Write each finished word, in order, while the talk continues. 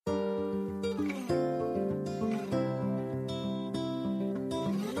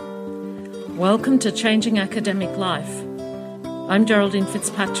Welcome to Changing Academic Life. I'm Geraldine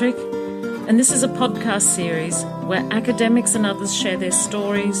Fitzpatrick, and this is a podcast series where academics and others share their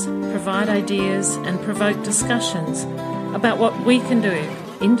stories, provide ideas, and provoke discussions about what we can do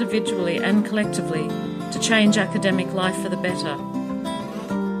individually and collectively to change academic life for the better.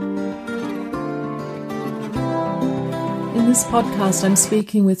 In this podcast, I'm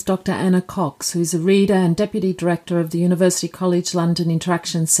speaking with Dr. Anna Cox, who's a reader and Deputy Director of the University College London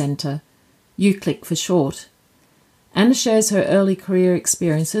Interaction Centre, UCLIC for short. Anna shares her early career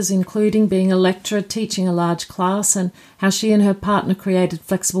experiences, including being a lecturer teaching a large class and how she and her partner created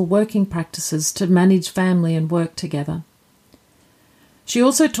flexible working practices to manage family and work together. She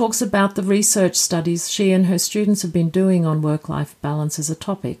also talks about the research studies she and her students have been doing on work-life balance as a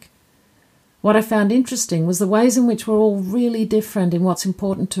topic. What I found interesting was the ways in which we're all really different in what's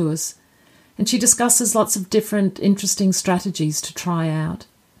important to us, and she discusses lots of different interesting strategies to try out.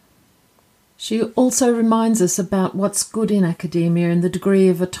 She also reminds us about what's good in academia and the degree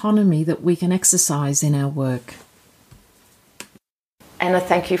of autonomy that we can exercise in our work. Anna,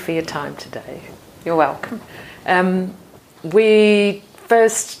 thank you for your time today. You're welcome. We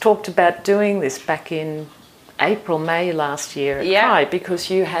first talked about doing this back in April, May last year at CHI,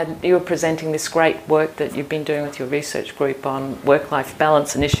 because you were presenting this great work that you've been doing with your research group on work-life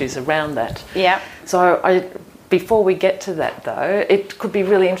balance and issues around that. Yeah. So before we get to that, though, it could be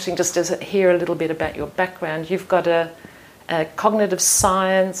really interesting just to hear a little bit about your background. You've got a cognitive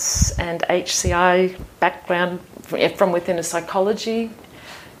science and HCI background from within a psychology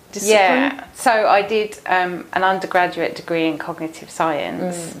discipline. Yeah, so I did an undergraduate degree in cognitive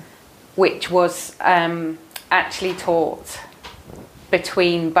science, which was actually taught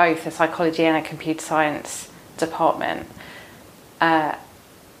between both a psychology and a computer science department.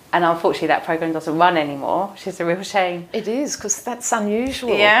 And unfortunately that program doesn't run anymore, which is a real shame. It is, because that's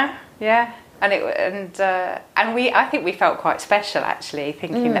unusual. Yeah. And I think we felt quite special actually,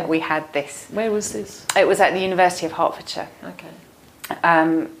 thinking that we had this. Where was this? It was at the University of Hertfordshire. Okay.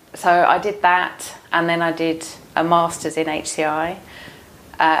 So I did that, and then I did a master's in HCI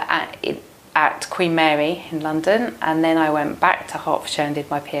at Queen Mary in London, and then I went back to Hertfordshire and did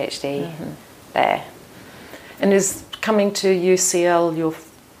my PhD there. And is coming to UCL your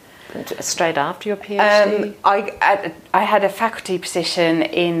straight after your PhD? I had a faculty position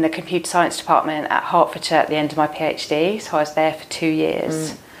in the computer science department at Hertfordshire at the end of my PhD, so I was there for 2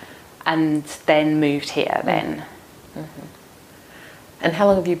 years, and then moved here then. Mm-hmm. And how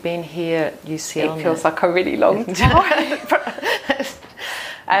long have you been here at UCL? It feels like a really long time.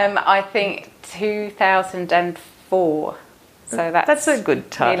 I think 2004. So that's a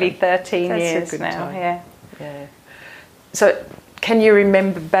good time. Nearly 13 that's years a good now. Time. Yeah. So, can you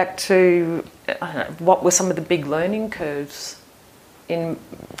remember back to what were some of the big learning curves in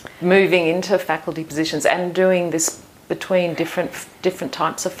moving into faculty positions and doing this between different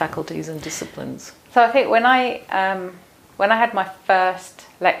types of faculties and disciplines? So I think when I had my first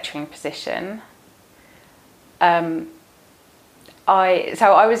lecturing position, I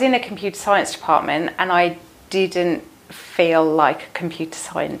was in a computer science department, and I didn't feel like a computer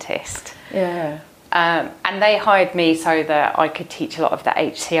scientist. Yeah. And they hired me so that I could teach a lot of the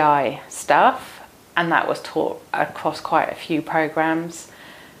HCI stuff, and that was taught across quite a few programs,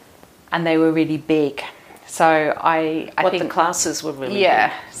 and they were really big. So I think the classes were really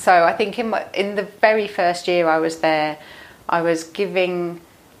big. So I think in the very first year I was there, I was giving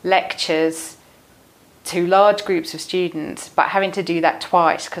lectures to large groups of students, but having to do that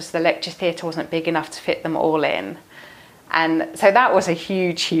twice because the lecture theatre wasn't big enough to fit them all in. And so that was a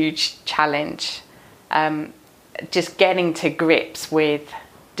huge, huge challenge. Just getting to grips with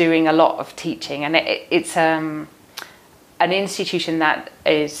doing a lot of teaching. And it's an institution that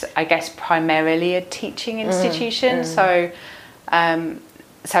is, I guess, primarily a teaching institution. So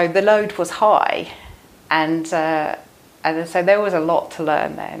the load was high. And so there was a lot to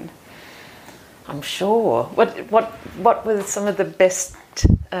learn then. I'm sure. What were some of the best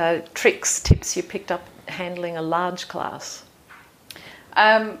tips you picked up handling a large class?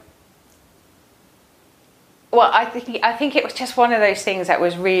 Well, I think it was just one of those things that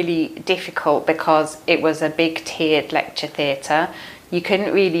was really difficult because it was a big tiered lecture theatre. You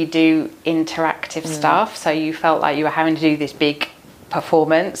couldn't really do interactive stuff, so you felt like you were having to do this big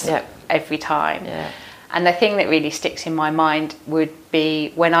performance every time. Yeah. And the thing that really sticks in my mind would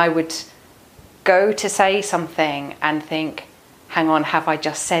be when I would go to say something and think, hang on, have I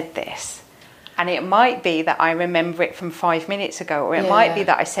just said this? And it might be that I remember it from 5 minutes ago, or it might be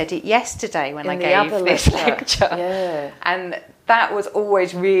that I said it yesterday when I gave this lecture. Yeah. And that was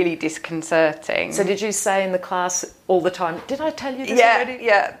always really disconcerting. So did you say in the class all the time, did I tell you this already?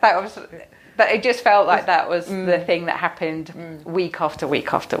 Yeah, it just felt like that was the thing that happened week after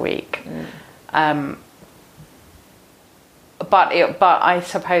week after week. But I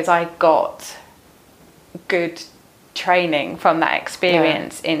suppose I got good training from that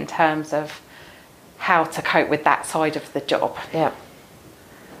experience in terms of how to cope with that side of the job. Yeah.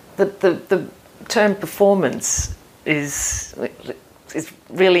 The term performance is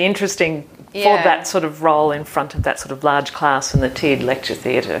really interesting for that sort of role in front of that sort of large class in the tiered lecture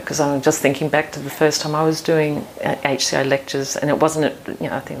theatre, because I'm just thinking back to the first time I was doing HCI lectures, and it wasn't,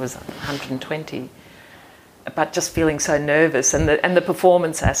 I think it was 120, but just feeling so nervous, and the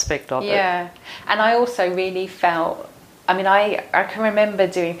performance aspect of it. Yeah, and I also really felt, I can remember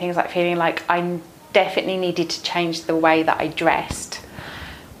doing things like feeling like I definitely needed to change the way that I dressed,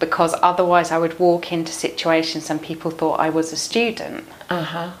 because otherwise I would walk into situations and people thought I was a student.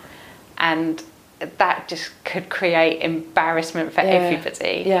 And that just could create embarrassment for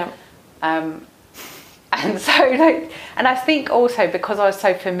everybody. Yeah. And so, and I think also because I was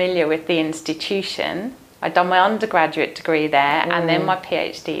so familiar with the institution, I'd done my undergraduate degree there and then my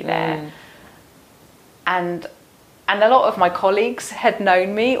PhD there. And a lot of my colleagues had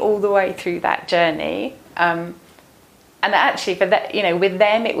known me all the way through that journey. And actually, for that, with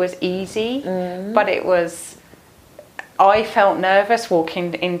them it was easy, but I felt nervous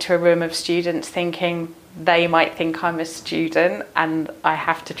walking into a room of students thinking they might think I'm a student and I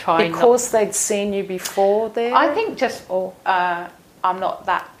have to try. Because they'd seen you before there? I think just I'm not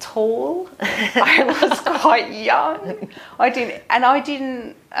that tall. I was quite young. I'd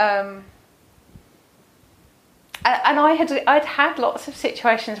had lots of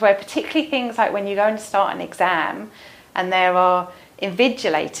situations where, particularly things like when you go and start an exam and there are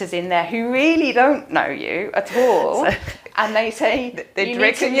invigilators in there who really don't know you at all, and they say you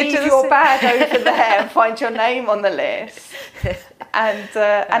need to leave your bag over there and find your name on the list. And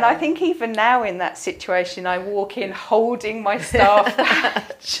I think even now in that situation, I walk in holding my staff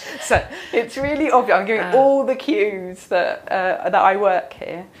badge. So it's really obvious. I'm giving all the cues that I work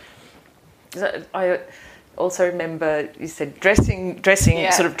here. So I also remember you said dressing,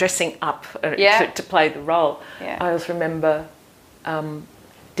 sort of dressing up to play the role. Yeah. I also remember,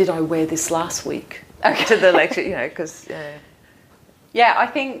 did I wear this last week to the lecture? Because I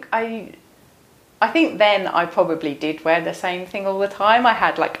think then I probably did wear the same thing all the time. I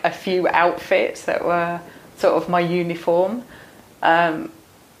had like a few outfits that were sort of my uniform. I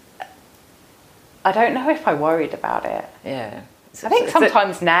don't know if I worried about it. Yeah. I think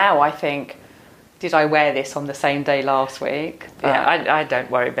sometimes now I think, did I wear this on the same day last week? I don't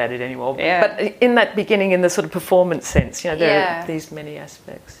worry about it anymore. Yeah. But in that beginning, in the sort of performance sense, there are these many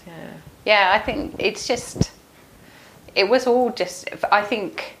aspects. Yeah. Yeah, I think it's just, it was all just, I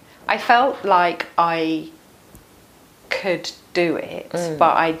think I felt like I could do it,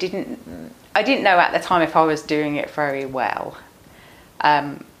 but I didn't know at the time if I was doing it very well.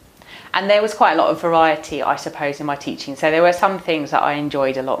 And there was quite a lot of variety, I suppose, in my teaching. So there were some things that I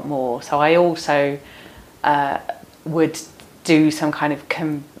enjoyed a lot more. So I also would do some kind of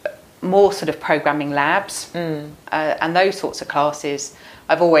more sort of programming labs. And those sorts of classes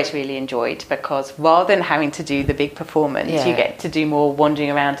I've always really enjoyed, because rather than having to do the big performance, you get to do more wandering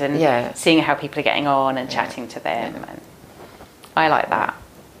around and seeing how people are getting on and chatting to them. And I like that.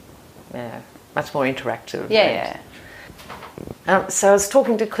 Yeah, much more interactive. Yeah. So I was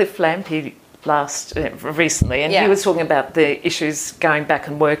talking to Cliff Lampy recently, and he was talking about the issues going back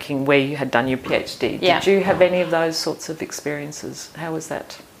and working where you had done your PhD. Did you have any of those sorts of experiences? How was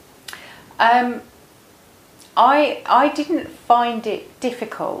that? I didn't find it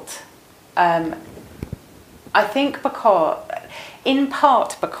difficult. I think in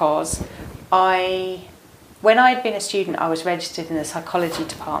part because when I'd been a student, I was registered in the psychology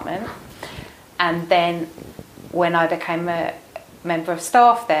department, and then when I became a member of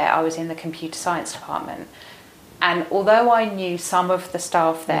staff there, I was in the computer science department. And although I knew some of the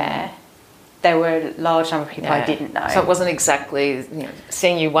staff there were a large number of people I didn't know. So it wasn't exactly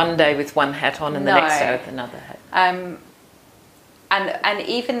seeing you one day with one hat on and the next day with another hat. And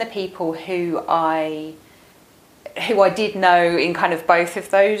even the people who I did know in kind of both of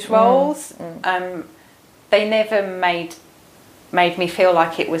those roles, they never made me feel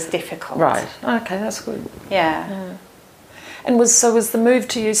like it was difficult. Right. Okay, that's good. Yeah. And was the move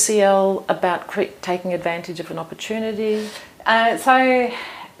to UCL about taking advantage of an opportunity? So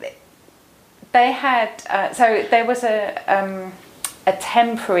they had. So there was a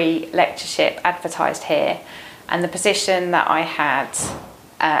temporary lectureship advertised here, and the position that I had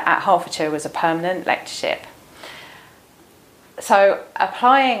at Hertfordshire was a permanent lectureship. So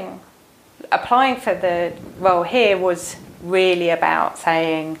applying for the role here was really about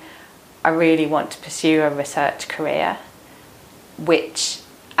saying, I really want to pursue a research career, which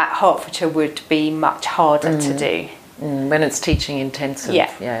at Hertfordshire would be much harder to do. When it's teaching intensive.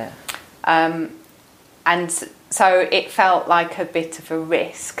 Yeah. And so it felt like a bit of a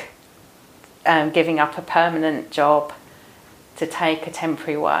risk, giving up a permanent job to take a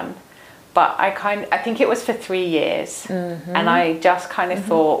temporary one. But I think it was for 3 years. And I just kind of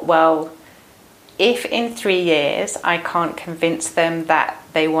thought, well, if in 3 years I can't convince them that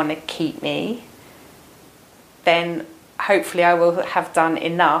they want to keep me, then hopefully I will have done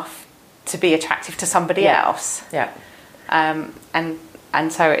enough to be attractive to somebody else. Yeah.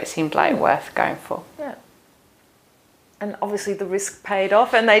 And so it seemed like worth going for. Yeah. And obviously the risk paid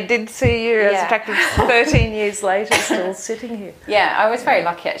off, and they did see you as attractive 13 years later, still sitting here. Yeah, I was very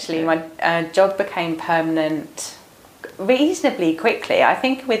lucky actually. My job became permanent reasonably quickly. I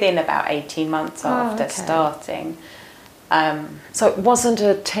think within about 18 months after starting. So it wasn't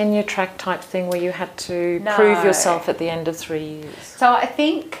a tenure track type thing where you had to prove yourself at the end of 3 years? So I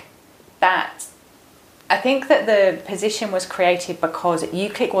think that the position was created because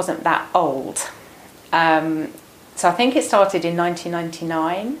UCLIC wasn't that old. So I think it started in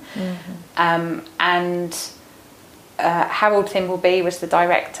 1999, and Harold Thimbleby was the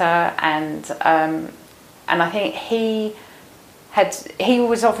director, and I think he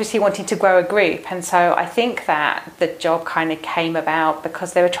was obviously wanting to grow a group, and so I think that the job kind of came about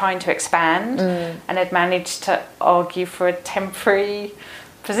because they were trying to expand and had managed to argue for a temporary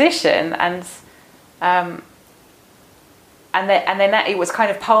position, and then that it was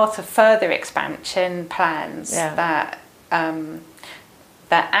kind of part of further expansion plans that Anne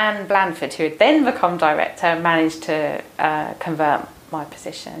Blandford, who had then become director, managed to convert my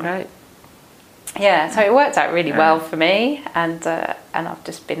position. Great. Yeah, so it worked out really well for me, and I've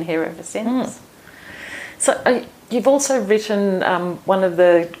just been here ever since. So you've also written one of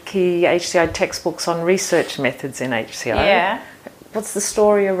the key HCI textbooks on research methods in HCI. Yeah. What's the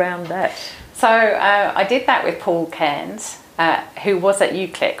story around that? So I did that with Paul Cairns, who was at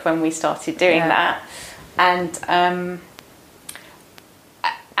UCLIC when we started doing that, and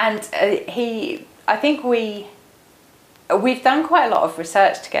I think we've done quite a lot of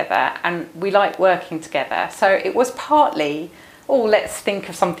research together, and we like working together. So it was partly, let's think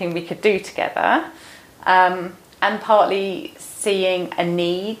of something we could do together, and partly seeing a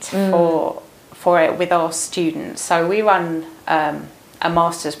need for it with our students. So we run a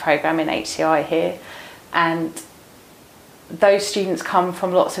master's program in HCI here, and those students come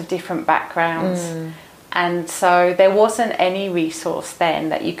from lots of different backgrounds, and so there wasn't any resource then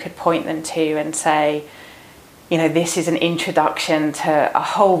that you could point them to and say, this is an introduction to a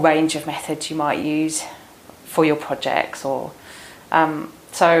whole range of methods you might use for your projects, or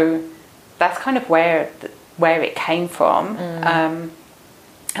so that's kind of where it came from.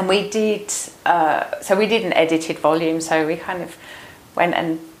 And we did an edited volume, so we kind of went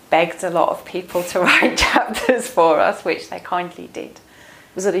and begged a lot of people to write chapters for us, which they kindly did.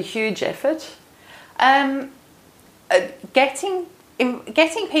 Was it a huge effort? Getting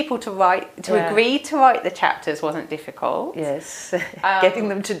people to agree to write the chapters wasn't difficult. Yes. Getting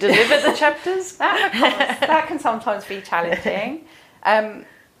them to deliver the chapters? That can sometimes be challenging. And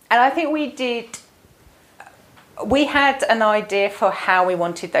I think we had an idea for how we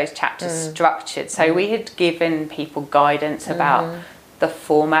wanted those chapters structured. So we had given people guidance about the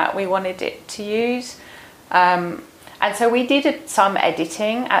format we wanted it to use. And so we did some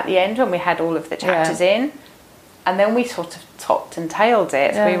editing at the end when we had all of the chapters in. And then we sort of topped and tailed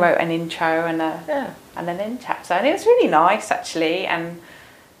it. So we wrote an intro and an end chapter. And it was really nice, actually. And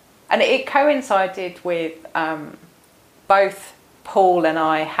it coincided with both Paul and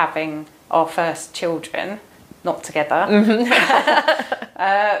I having our first children. Not together,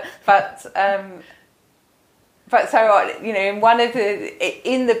 but so in one of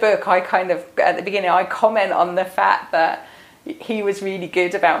in the book, I kind of at the beginning I comment on the fact that he was really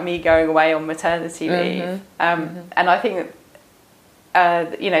good about me going away on maternity leave, and I think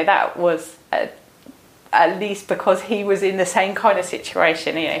that was at least because he was in the same kind of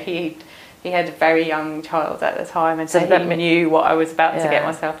situation. He had a very young child at the time, and so he knew what I was about to get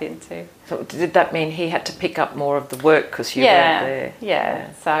myself into. So did that mean he had to pick up more of the work because you weren't there?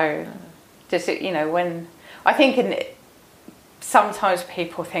 Yeah. So just when I think sometimes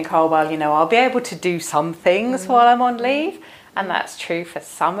people think, I'll be able to do some things while I'm on leave, and that's true for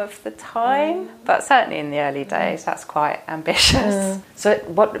some of the time, but certainly in the early days, that's quite ambitious. So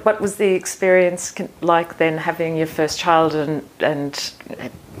what was the experience like then, having your first child and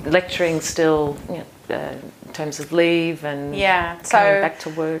lecturing still, in terms of leave and coming back to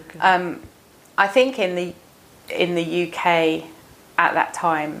work? I think in the UK at that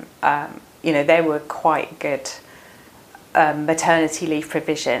time, there were quite good maternity leave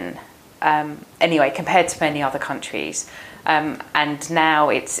provision anyway, compared to many other countries. And now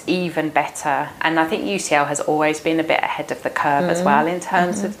it's even better. And I think UCL has always been a bit ahead of the curve as well in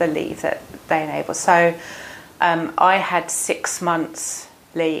terms of the leave that they enable. So I had 6 months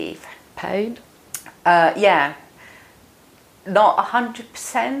leave. Paid? Yeah. Not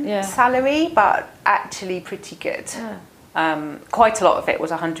 100% salary, but actually pretty good. Yeah. Quite a lot of it was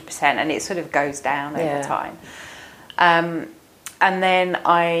 100%, and it sort of goes down over time. And then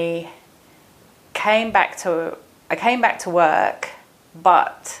I came back to work,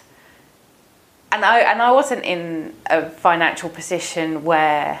 but I wasn't in a financial position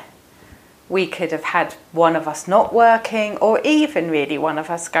where we could have had one of us not working, or even really one of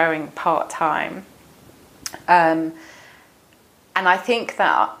us going part-time. And I think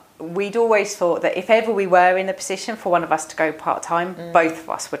that we'd always thought that if ever we were in a position for one of us to go part-time, both of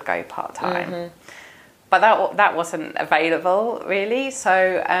us would go part-time. But that wasn't available, really. So,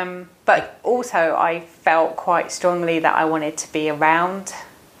 but also I felt quite strongly that I wanted to be around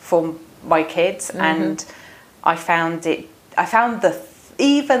for my kids, and I found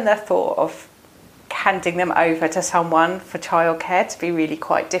even the thought of handing them over to someone for childcare to be really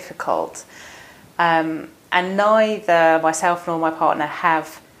quite difficult. And neither myself nor my partner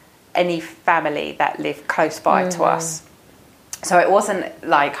have any family that live close by to us. So it wasn't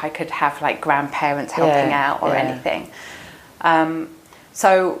like I could have like grandparents helping out or anything.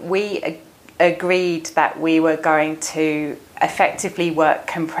 So we agreed that we were going to effectively work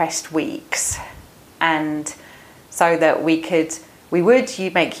compressed weeks, and so that we would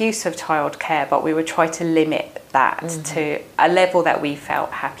make use of childcare, but we would try to limit that to a level that we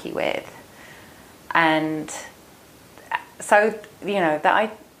felt happy with. And so,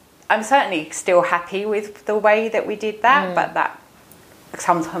 that I'm certainly still happy with the way that we did that, but that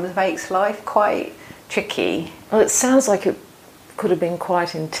sometimes makes life quite tricky. Well, it sounds like it could have been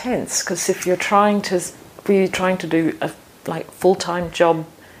quite intense, because if were you trying to do a full-time job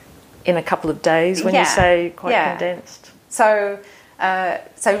in a couple of days when you say quite condensed? So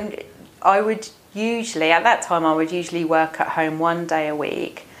I would usually, at that time, work at home 1 day a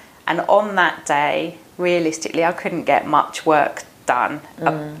week. And on that day, realistically, I couldn't get much work done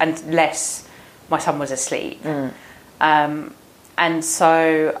unless my son was asleep. And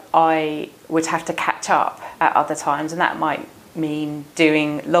so I would have to catch up at other times, and that might mean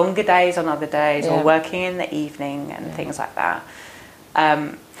doing longer days on other days or working in the evening and things like that.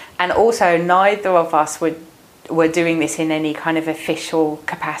 And also, neither of us were doing this in any kind of official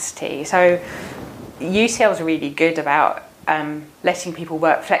capacity. So UCL is really good about letting people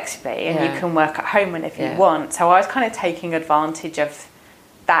work flexibly, and you can work at home whenever you want. So I was kind of taking advantage of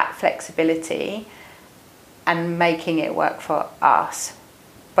that flexibility and making it work for us.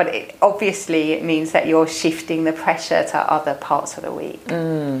 But obviously it means that you're shifting the pressure to other parts of the week.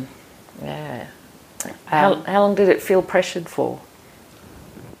 Yeah. How long did it feel pressured for?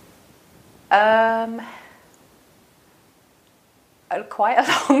 Quite a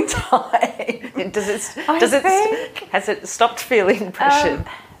long time. Has it stopped feeling pressured?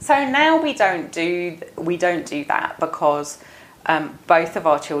 So now we don't do that, because both of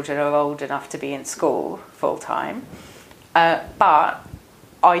our children are old enough to be in school full time. But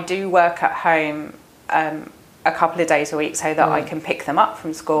I do work at home a couple of days a week so that I can pick them up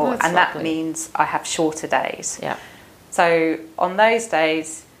from school, and lovely. That means I have shorter days. Yeah. So on those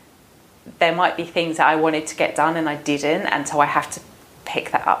days, there might be things that I wanted to get done and I didn't, and so I have to pick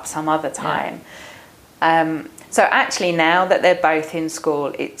that up some other time. So actually, now that they're both in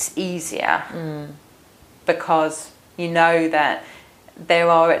school, it's easier because you know that there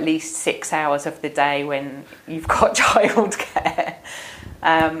are at least 6 hours of the day when you've got childcare.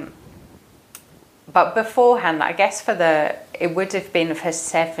 But beforehand, I guess it would have been for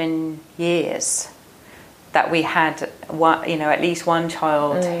 7 years that we had at least one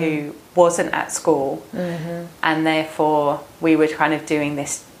child who wasn't at school, and therefore we were kind of doing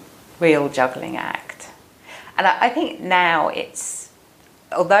this real juggling act. And I think now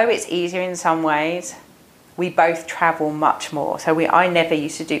although it's easier in some ways, we both travel much more. So I never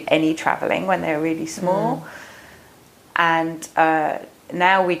used to do any travelling when they were really small, and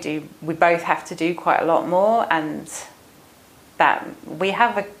now we both have to do quite a lot more, and that we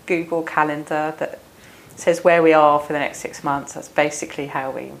have a Google Calendar that says where we are for the next 6 months. That's basically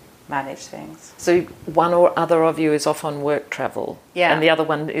how we manage things. So one or other of you is off on work travel, and the other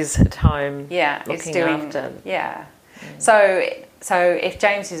one is at home looking after. Yeah. So if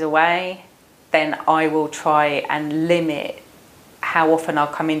James is away, then I will try and limit how often I'll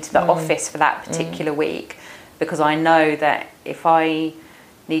come into the office for that particular week, because I know that if I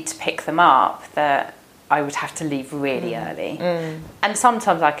need to pick them up, that I would have to leave really early. And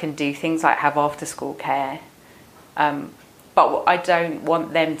sometimes I can do things like have after school care, but I don't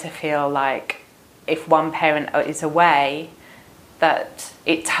want them to feel like if one parent is away that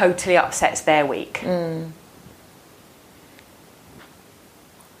it totally upsets their week.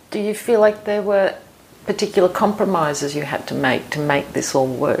 Do you feel like there were particular compromises you had to make this all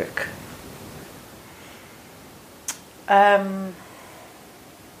work?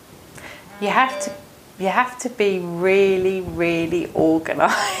 You have to be really, really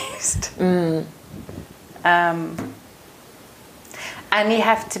organised. And you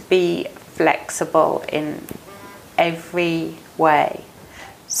have to be flexible in every way.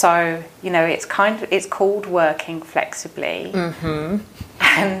 So, it's called working flexibly.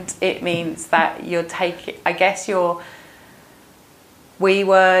 And it means that we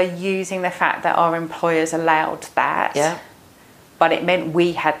were using the fact that our employers allowed that. Yeah. But it meant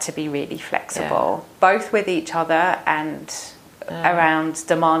we had to be really flexible, both with each other and around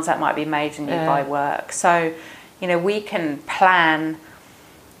demands that might be made on you by work. So, we can plan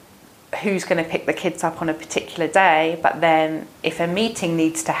who's going to pick the kids up on a particular day, but then if a meeting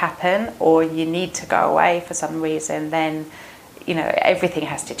needs to happen or you need to go away for some reason, then, everything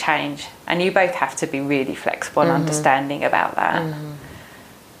has to change. And you both have to be really flexible and understanding about that.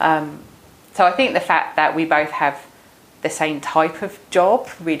 So I think the fact that we both have the same type of job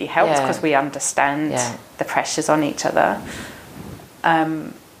really helps because we understand the pressures on each other.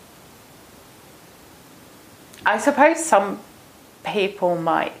 I suppose some people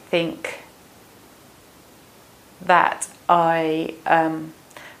might think that I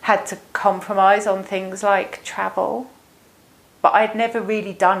had to compromise on things like travel, but I'd never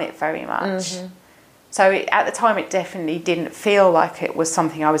really done it very much. So at the time, it definitely didn't feel like it was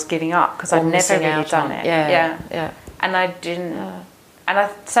something I was giving up because I'd never really done it. Yeah. And I didn't. And I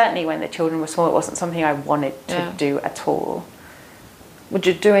certainly, when the children were small, it wasn't something I wanted to do at all. Would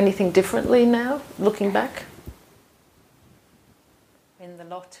you do anything differently now, looking back? Win the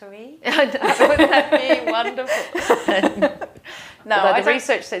lottery? I know, wouldn't that be wonderful? No, the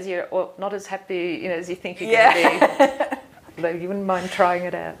research says you're not as happy, as you think you're going to be. Although you wouldn't mind trying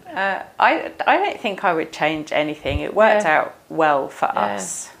it out. I don't think I would change anything. It worked out well for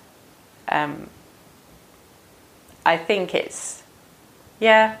us. I think it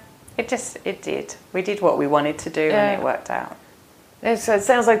did. We did what we wanted to do and it worked out. Yeah, so it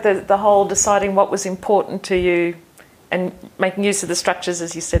sounds like the whole deciding what was important to you and making use of the structures,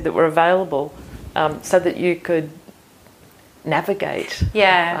 as you said, that were available so that you could navigate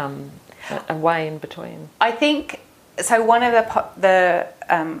a way in between. I think, so one of the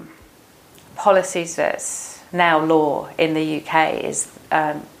policies that's now law in the UK is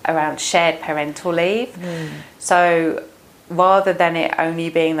around shared parental leave. So rather than it only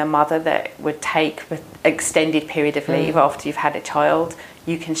being the mother that would take an extended period of leave after you've had a child,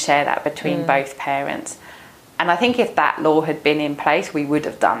 you can share that between both parents. And I think if that law had been in place, we would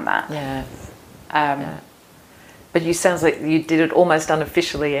have done that. But you sounds like you did it almost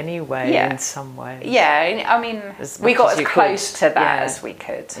unofficially anyway in some way. Yeah, I mean, we got as close to that as we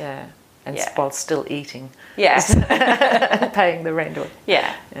could. Yeah, and while still eating. Yes. And paying the rent.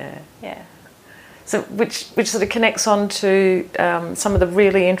 Yeah. So which sort of connects on to some of the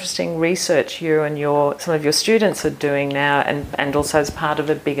really interesting research you and some of your students are doing now, and also as part of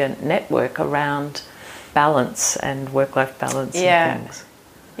a bigger network around balance and work-life balance and things.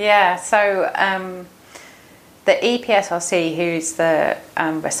 Yeah, so the EPSRC, who's the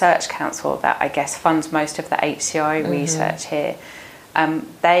research council that I guess funds most of the HCI research here,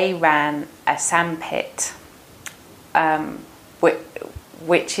 they ran a sandpit,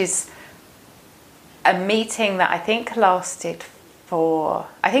 which is a meeting that I think lasted for,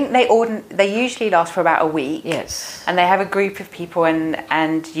 I think they usually last for about a week. Yes. And they have a group of people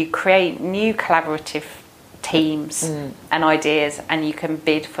and you create new collaborative teams and ideas, and you can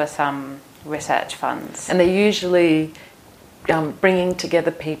bid for some research funds. And they're usually bringing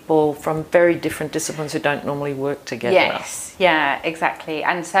together people from very different disciplines who don't normally work together. Yes, yeah, exactly.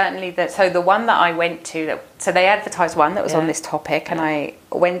 And certainly, so the one that I went to, so they advertised one that was on this topic, and I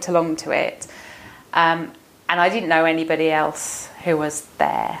went along to it. And I didn't know anybody else who was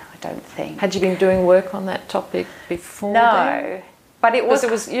there, I don't think. Had you been doing work on that topic before? No. Then? But it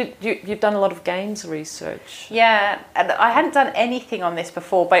was you've done a lot of gains research. Yeah, and I hadn't done anything on this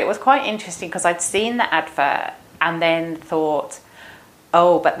before, but it was quite interesting because I'd seen the advert and then thought,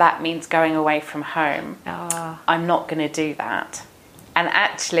 oh, but that means going away from home. I'm not going to do that. And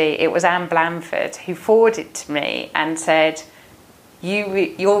actually, it was Anne Blanford who forwarded it to me and said,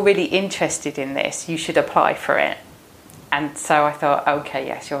 you're really interested in this, you should apply for it. And so I thought, okay,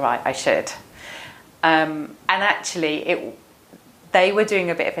 yes, you're right, I should. And actually, they were doing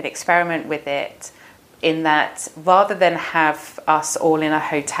a bit of an experiment with it, in that rather than have us all in a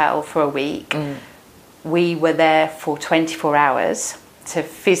hotel for a week, we were there for 24 hours to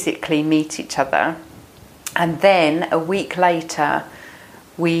physically meet each other. And then a week later,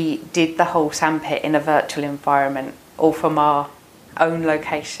 we did the whole sandpit in a virtual environment, all from our own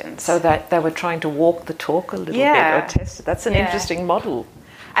locations. So that they were trying to walk the talk a little bit, or test it. That's an interesting model.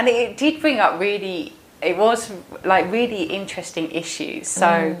 And it did bring up really interesting issues.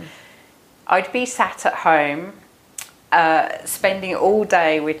 So I'd be sat at home, spending all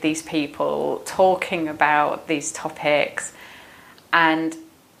day with these people, talking about these topics, and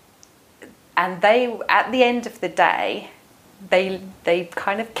they, at the end of the day, they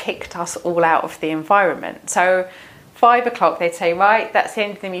kind of kicked us all out of the environment. So 5 o'clock, they'd say, right, that's the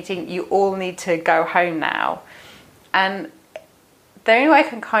end of the meeting, you all need to go home now. And the only way I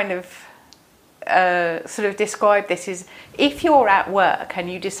can kind of sort of describe this is, if you're at work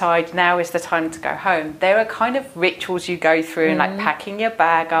and you decide now is the time to go home, there are kind of rituals you go through, and like packing your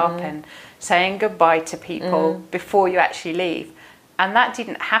bag up and saying goodbye to people before you actually leave. And that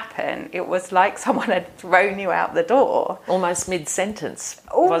didn't happen. It was like someone had thrown you out the door. Almost mid-sentence,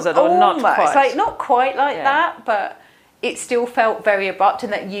 was it? Or not quite? Like, not quite like that, but it still felt very abrupt,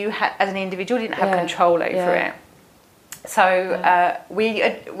 and that you had, as an individual, didn't have control over it. So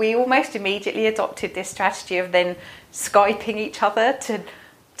we almost immediately adopted this strategy of then Skyping each other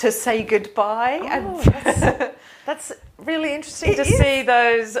to say goodbye. Oh, that's really interesting to see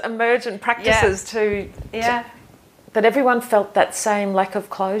those emergent practices that everyone felt that same lack of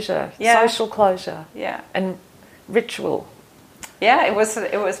closure, social closure, and ritual. Yeah, it was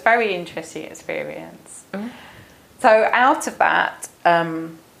a very interesting experience. So out of that,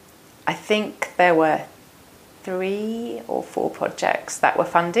 I think there were 3 or 4 projects that were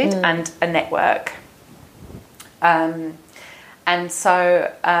funded and a network. And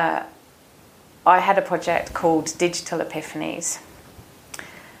so I had a project called Digital Epiphanies.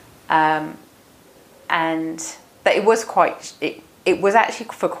 And that it was actually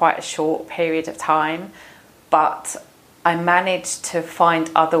for quite a short period of time, but I managed to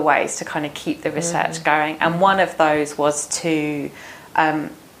find other ways to kind of keep the research going. And one of those was to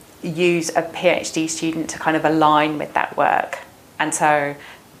use a PhD student to kind of align with that work. And so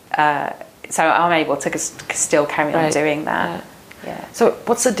I'm able to still carry on doing that. Yeah. So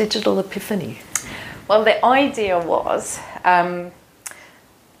what's a digital epiphany? Well, the idea was,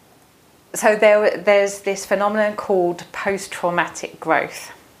 so there's this phenomenon called post-traumatic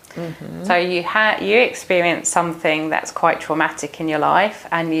growth. So you experience something that's quite traumatic in your life,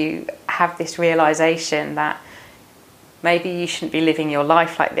 and you have this realization that maybe you shouldn't be living your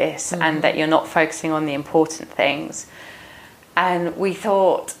life like this, and that you're not focusing on the important things. And we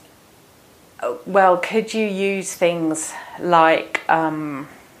thought, well, could you use things like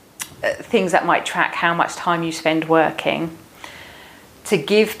things that might track how much time you spend working, to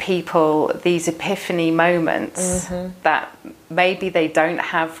give people these epiphany moments that maybe they don't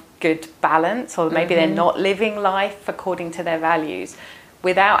have good balance, or maybe they're not living life according to their values,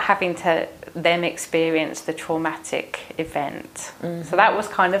 without having to them experience the traumatic event. So that was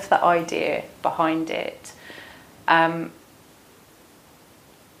kind of the idea behind it.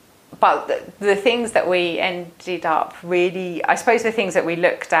 But the things that we ended up really, I suppose the things that we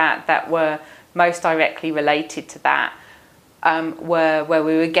looked at that were most directly related to that were where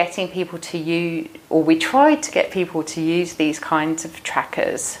we were getting people to use, or we tried to get people to use these kinds of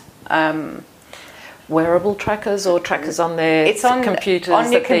trackers. Wearable trackers, or trackers on their computers?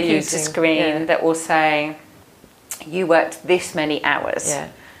 On your computer screen that will say, you worked this many hours.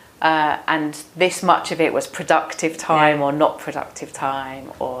 And this much of it was productive time or not productive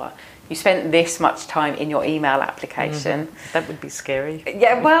time, or you spent this much time in your email application. That would be scary.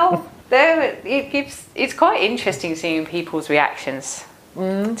 Yeah, well, it's quite interesting seeing people's reactions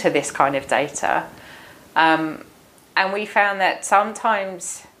to this kind of data. And we found that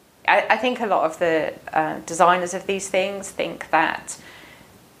sometimes, I think a lot of the designers of these things think that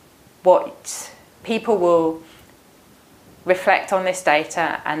what people will reflect on this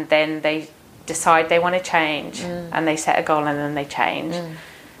data, and then they decide they want to change, and they set a goal, and then they change.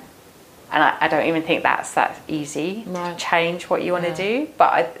 And I don't even think that's that easy to change what you want to do.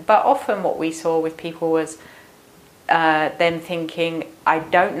 But often what we saw with people was them thinking, I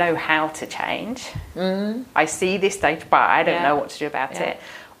don't know how to change. I see this data, but I don't know what to do about it.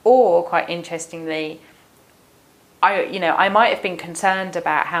 Or, quite interestingly, I might have been concerned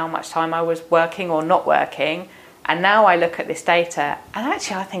about how much time I was working or not working, And now I look at this data and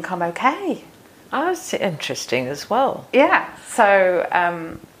actually I think I'm okay. Oh, that's interesting as well. Yeah. So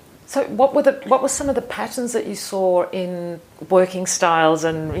so what were some of the patterns that you saw in working styles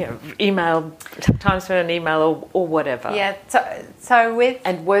and, you know, email, time spent on email or whatever? Yeah. So with...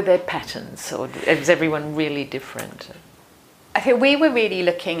 And were there patterns, or was everyone really different? I think we were really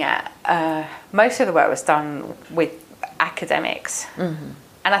looking at, most of the work was done with academics. Mm-hmm.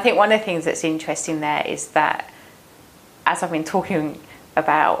 And I think one of the things that's interesting there is that, as I've been talking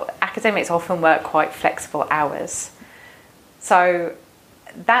about, academics often work quite flexible hours. So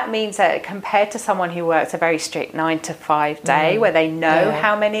that means that compared to someone who works a very strict 9 to 5 day, where they know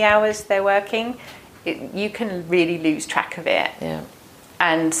how many hours they're working, you can really lose track of it. Yeah.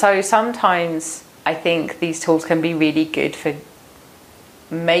 And so sometimes I think these tools can be really good for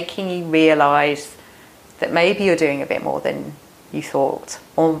making you realise that maybe you're doing a bit more than you thought,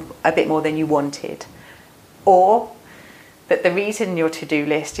 or a bit more than you wanted, or that the reason your to-do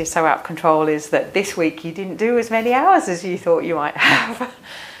list is so out of control is that this week you didn't do as many hours as you thought you might have.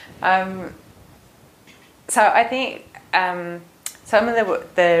 So I think some of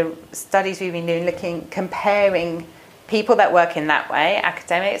the studies we've been doing, comparing people that work in that way,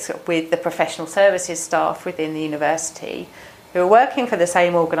 academics, with the professional services staff within the university, who are working for the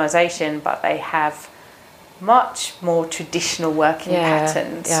same organisation, but they have much more traditional working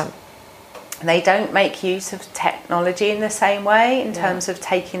patterns. Yeah. They don't make use of technology in the same way in terms of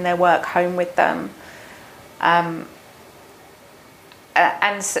taking their work home with them. And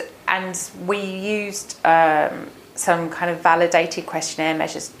we used some kind of validated questionnaire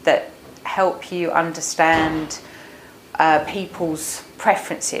measures that help you understand people's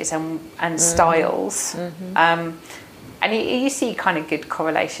preferences and styles. Mm-hmm. And you see kind of good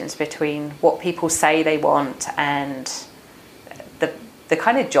correlations between what people say they want and the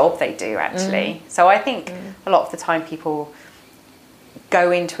kind of job they do, actually. So I think a lot of the time people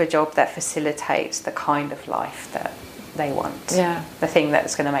go into a job that facilitates the kind of life that they want, the thing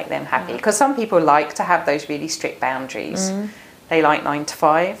that's going to make them happy. Because some people like to have those really strict boundaries. They like 9 to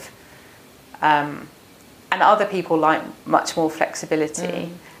 5. And other people like much more flexibility.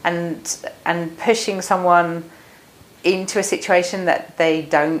 And pushing someone into a situation that they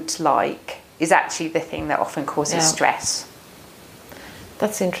don't like is actually the thing that often causes stress.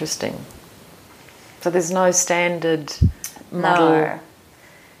 That's interesting. So there's no standard model.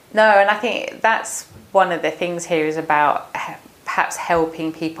 No, and I think that's one of the things here is about perhaps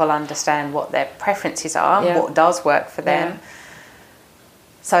helping people understand what their preferences are, what does work for them,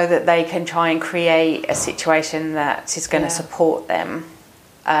 so that they can try and create a situation that is going to support them.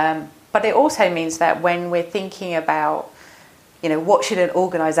 But it also means that when we're thinking about, you know, what should an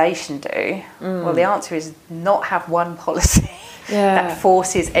organisation do? Well, the answer is not have one policy that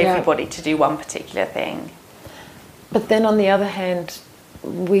forces everybody to do one particular thing. But then on the other hand,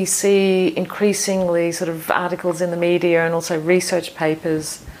 we see increasingly sort of articles in the media and also research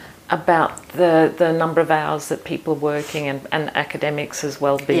papers about the number of hours that people are working, and academics as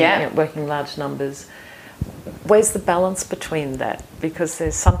well being working large numbers. Where's the balance between that? Because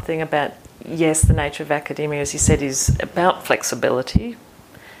there's something about, yes, the nature of academia, as you said, is about flexibility,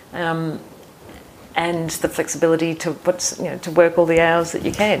 and the flexibility to to work all the hours that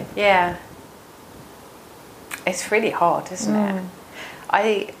you can. Yeah, it's really hard, isn't it?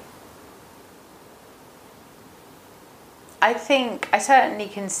 I think I certainly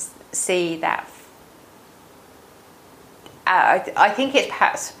can see that. I think it's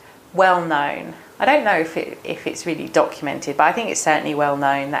perhaps well known. I don't know if it's really documented, but I think it's certainly well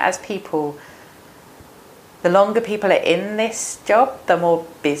known that as people, the longer people are in this job, the more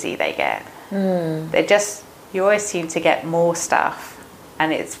busy they get. You always seem to get more stuff,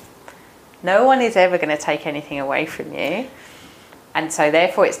 and no one is ever going to take anything away from you, and so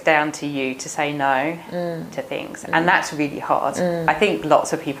therefore it's down to you to say no to things, and that's really hard. I think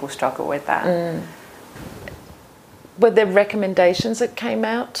lots of people struggle with that. Were there recommendations that came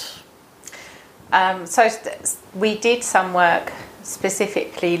out? So we did some work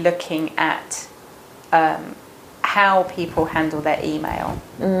specifically looking at how people handle their email.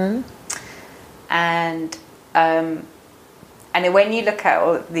 And when you look at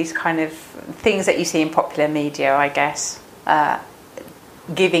all these kind of things that you see in popular media, I guess,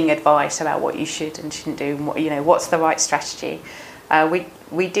 giving advice about what you should and shouldn't do, and what's the right strategy.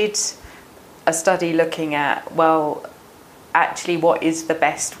 We did a study looking at, well, actually, what is the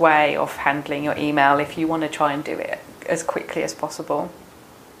best way of handling your email if you want to try and do it as quickly as possible.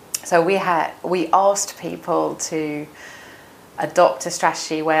 So we asked people to adopt a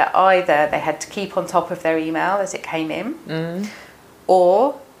strategy where either they had to keep on top of their email as it came in,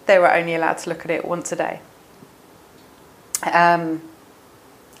 or they were only allowed to look at it once a day. And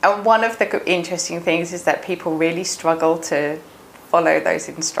one of the interesting things is that people really struggle to follow those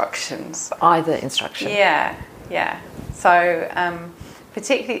instructions. Either instruction. Yeah. So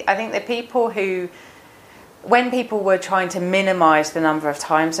particularly, I think the people who, when people were trying to minimise the number of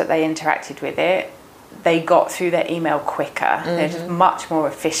times that they interacted with it, they got through their email quicker. They're just much more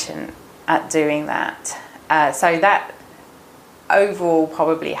efficient at doing that. So that overall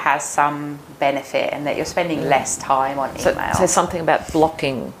probably has some benefit, and that you're spending less time on email. So something about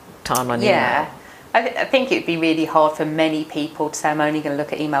blocking time on email. Yeah. I think it'd be really hard for many people to say, I'm only going to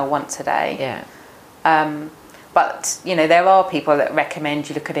look at email once a day. Yeah. But, there are people that recommend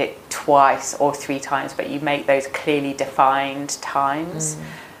you look at it twice or 3 times, but you make those clearly defined times.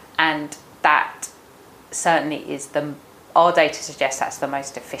 And that certainly is our data suggests that's the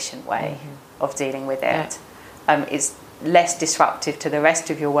most efficient way of dealing with it. Yeah. It's less disruptive to the rest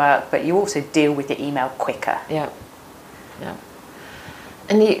of your work, but you also deal with the email quicker. Yeah.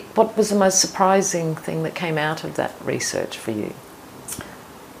 And what was the most surprising thing that came out of that research for you?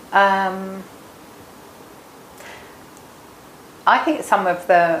 I think some of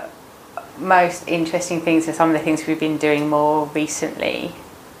the most interesting things are some of the things we've been doing more recently.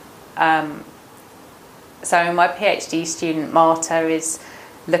 So my PhD student, Marta, is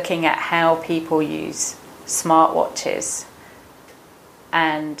looking at how people use smartwatches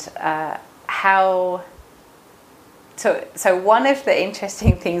and how... So one of the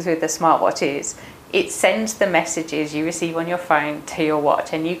interesting things with the smartwatch is it sends the messages you receive on your phone to your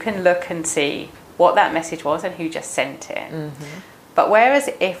watch, and you can look and see what that message was and who just sent it. But whereas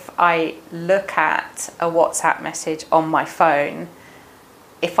if I look at a WhatsApp message on my phone,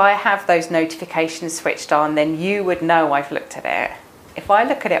 if I have those notifications switched on, then you would know I've looked at it. If I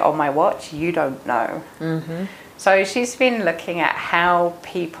look at it on my watch, you don't know. So she's been looking at how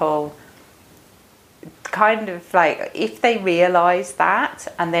people kind of like, if they realise that,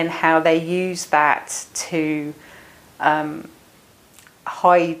 and then how they use that to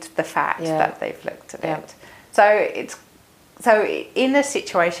hide the fact that they've looked at it. So in a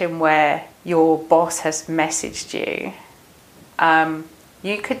situation where your boss has messaged you,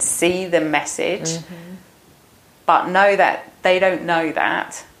 you could see the message, but know that they don't know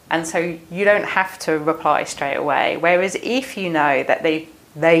that, and so you don't have to reply straight away. Whereas if you know that they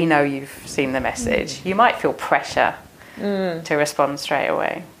know you've seen the message, you might feel pressure to respond straight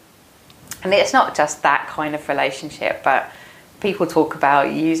away. And it's not just that kind of relationship, but people talk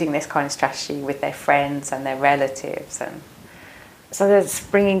about using this kind of strategy with their friends and their relatives. And so that's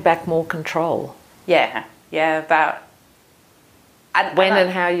bringing back more control. Yeah, about when and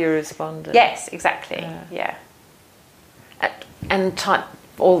how you responded. Yes, exactly. Yeah. And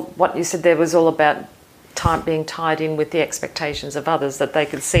what you said there was all about time being tied in with the expectations of others, that they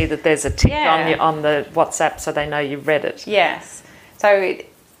could see that there's a tick on the WhatsApp, so they know you've read it. Yes. So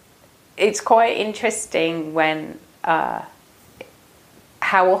it's quite interesting when how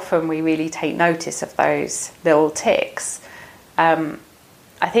often we really take notice of those little ticks.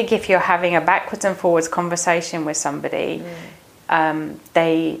 I think if you're having a backwards and forwards conversation with somebody,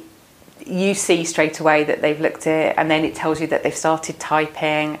 you see straight away that they've looked at it, and then it tells you that they've started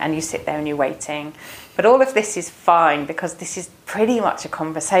typing, and you sit there and you're waiting. But all of this is fine because this is pretty much a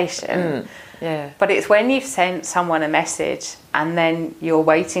conversation. But it's when you've sent someone a message and then you're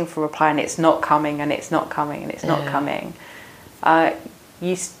waiting for a reply and it's not coming and it's not coming and it's not coming.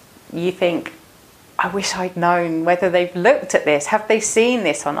 You think, I wish I'd known whether they've looked at this. Have they seen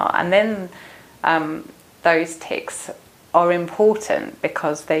this or not? And then those ticks are important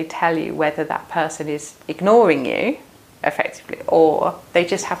because they tell you whether that person is ignoring you effectively or they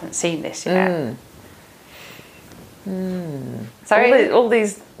just haven't seen this yet. So all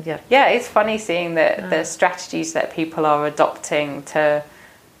these it's funny seeing the strategies that people are adopting to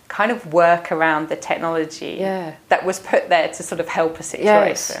kind of work around the technology that was put there to sort of help a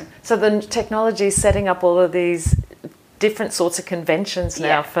situation. So the technology is setting up all of these different sorts of conventions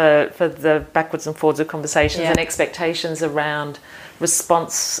now for the backwards and forwards of conversations and expectations around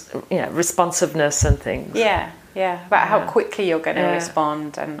responsiveness and things. About how quickly you're going to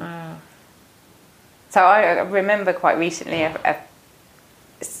respond. And so I remember quite recently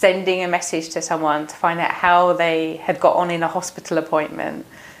sending a message to someone to find out how they had got on in a hospital appointment.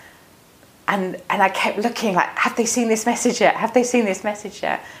 And I kept looking like, have they seen this message yet? Have they seen this message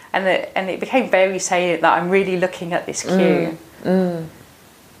yet? And it became very salient that I'm really looking at this queue. I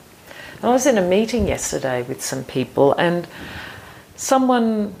was in a meeting yesterday with some people, and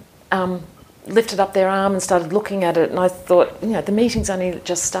someone lifted up their arm and started looking at it, and I thought, the meeting's only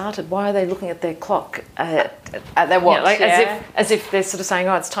just started. Why are they looking at their clock? At their watch, as if they're sort of saying,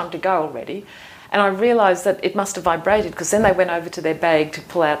 oh, it's time to go already. And I realised that it must have vibrated, because then they went over to their bag to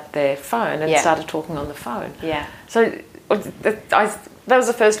pull out their phone and started talking on the phone. Yeah. So that was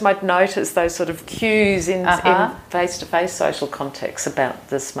the first time I'd noticed those sort of cues in face-to-face social contexts about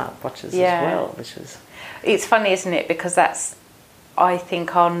the smartwatches as well, which is... It's funny, isn't it? Because that's, I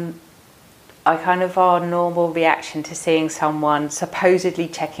think, our normal reaction to seeing someone supposedly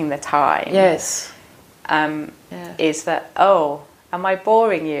checking the time. Yes. Is that, oh, am I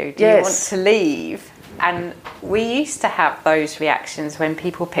boring you? Do you want to leave? And we used to have those reactions when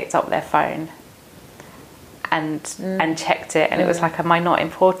people picked up their phone and checked it, and it was like, am I not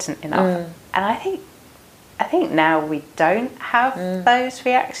important enough? And I think now we don't have those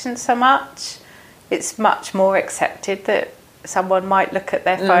reactions so much. It's much more accepted that someone might look at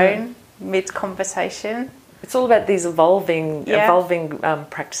their phone mid-conversation. It's all about these evolving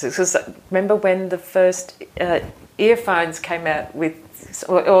practices. Because remember when the first earphones came out with,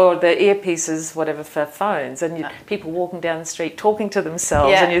 or the earpieces, whatever, for phones, and people walking down the street talking to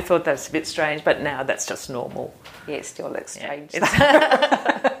themselves, and you thought that's a bit strange, but now that's just normal. Yeah, it still looks strange.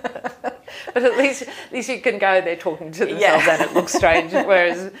 But at least you can go there talking to themselves and it looks strange,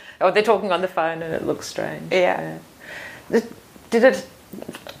 whereas, or they're talking on the phone and it looks strange. Yeah.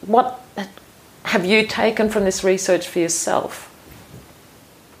 What have you taken from this research for yourself?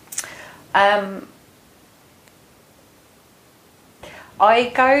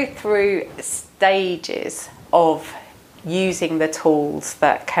 I go through stages of using the tools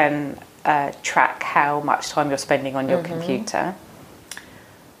that can track how much time you're spending on your computer.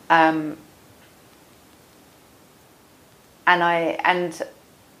 And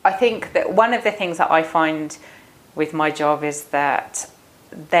I think that one of the things that I find with my job is that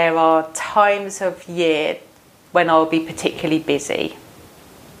there are times of year when I'll be particularly busy.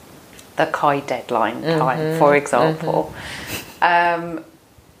 The Kai deadline time, for example. And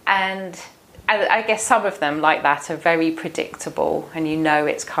I guess some of them like that are very predictable and you know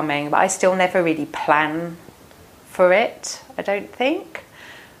it's coming, but I still never really plan for it, I don't think.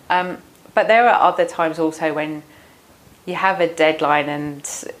 But there are other times also when you have a deadline and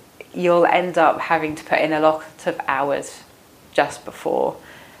you'll end up having to put in a lot of hours just before.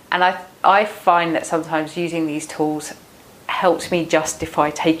 And I find that sometimes using these tools helps me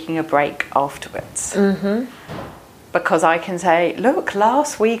justify taking a break afterwards. Because I can say, look,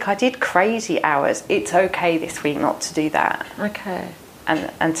 last week I did crazy hours. It's okay this week not to do that. Okay.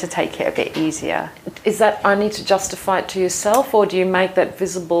 And to take it a bit easier. Is that only to justify it to yourself, or do you make that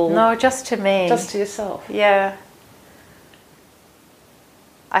visible? No, just to me. Just to yourself? Yeah.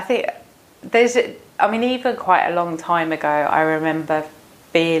 I think even quite a long time ago, I remember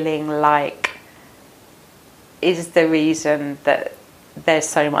feeling like, is the reason that there's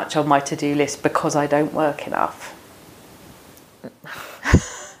so much on my to-do list because I don't work enough?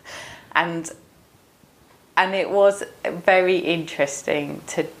 And it was very interesting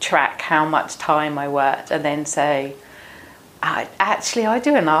to track how much time I worked and then say, actually, I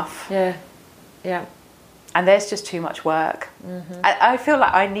do enough. Yeah, yeah. And there's just too much work. I feel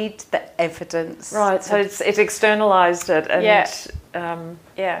like I need the evidence. Right, so it's externalised it. And,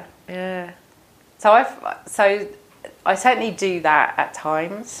 yeah. Yeah. So I certainly do that at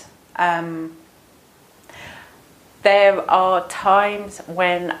times. There are times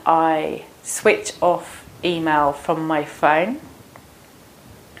when I switch off email from my phone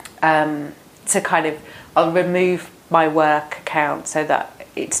to I'll remove my work account so that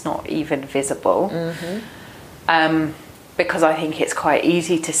it's not even visible. Because I think it's quite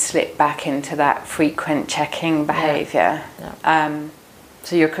easy to slip back into that frequent checking behaviour. Yeah.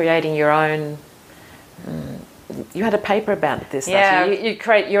 So you're creating your own... you had a paper about this. Yeah. You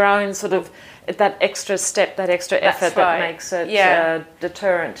create your own sort of... that extra step, that extra effort that makes it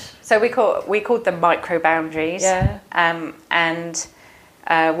deterrent. So we called them micro boundaries. Yeah. And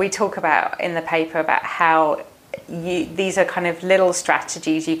we talk about in the paper about how these are kind of little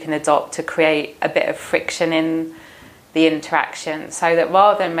strategies you can adopt to create a bit of friction in the interaction, so that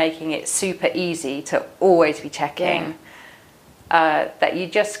rather than making it super easy to always be checking, that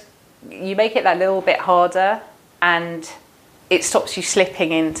you make it that little bit harder, and it stops you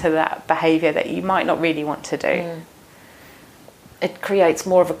slipping into that behaviour that you might not really want to do. It creates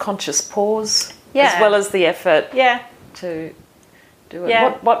more of a conscious pause, as well as the effort to do it.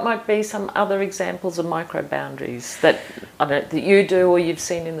 Yeah. What might be some other examples of micro boundaries that that you do or you've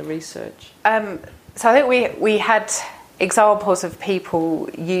seen in the research? So I think we had examples of people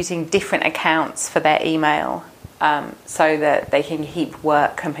using different accounts for their email, so that they can keep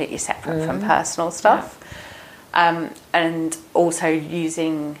work completely separate from personal stuff. And also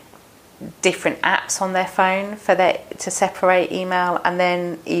using different apps on their phone to separate email, and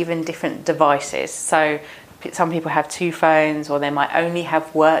then even different devices. So some people have 2 phones, or they might only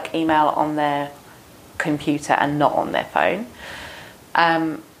have work email on their computer and not on their phone.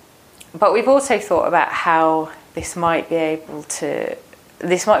 But we've also thought about how this might be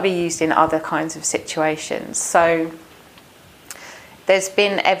used in other kinds of situations. So there's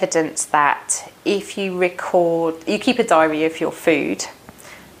been evidence that if you keep a diary of your food,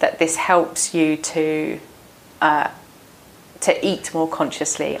 that this helps you to eat more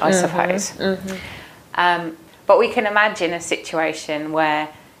consciously, I suppose. But we can imagine a situation where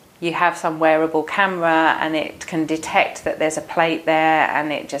you have some wearable camera and it can detect that there's a plate there,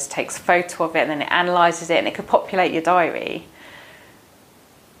 and it just takes a photo of it, and then it analyses it, and it could populate your diary.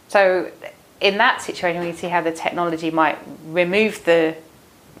 So in that situation, we see how the technology might remove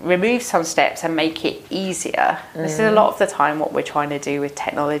some steps and make it easier. This is a lot of the time what we're trying to do with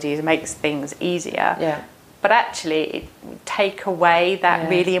technology, is makes things easier. Yeah. But actually, it would take away that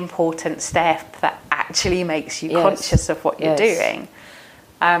really important step that actually makes you conscious of what you're doing.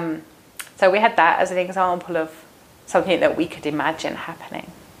 So we had that as an example of something that we could imagine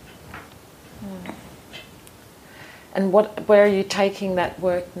happening. And where are you taking that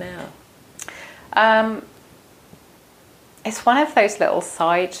work now? It's one of those little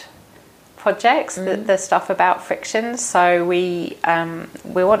side projects, the stuff about frictions. So we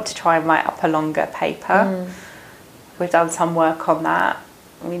want to try and write up a longer paper. We've done some work on that.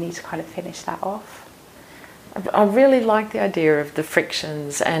 We need to kind of finish that off. I really like the idea of the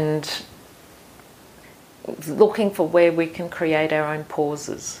frictions and looking for where we can create our own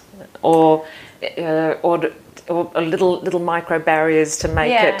pauses, or little micro barriers to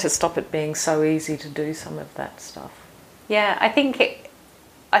make it, to stop it being so easy to do some of that stuff. Yeah, I think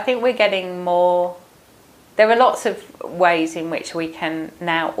we're getting more. There are lots of ways in which we can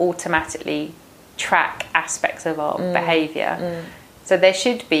now automatically track aspects of our behaviour. So there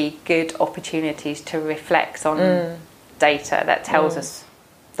should be good opportunities to reflect on data that tells us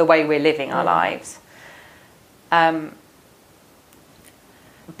the way we're living our lives.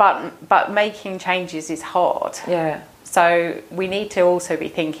 But making changes is hard. Yeah. So we need to also be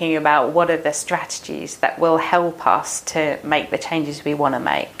thinking about what are the strategies that will help us to make the changes we want to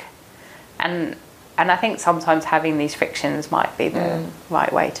make. And I think sometimes having these frictions might be the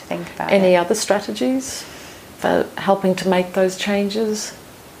right way to think about it. Any other strategies for helping to make those changes?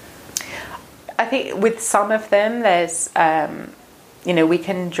 I think with some of them, there's, we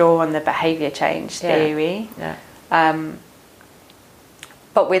can draw on the behaviour change theory. Yeah.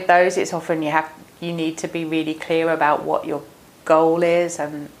 But with those, it's often you need to be really clear about what your goal is,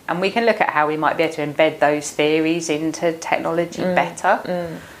 and we can look at how we might be able to embed those theories into technology better.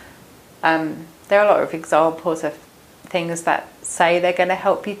 There are a lot of examples of things that say they're going to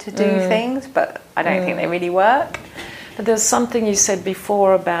help you to do things, but I don't think they really work. But there's something you said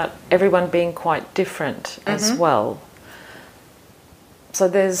before about everyone being quite different as well. So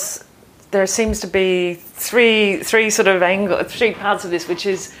there seems to be three parts of this, which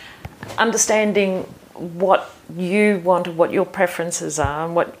is understanding what you want, what your preferences are,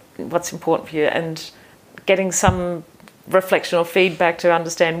 and what's important for you, and getting some reflection or feedback to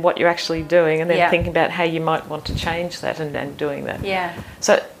understand what you're actually doing, and then thinking about how you might want to change that and doing that. Yeah.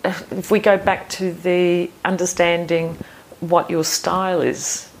 So if we go back to the understanding what your style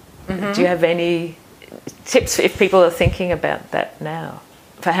is, do you have any tips if people are thinking about that now,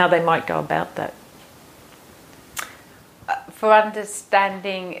 for how they might go about that? For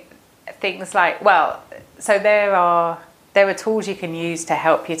understanding things like, so there are tools you can use to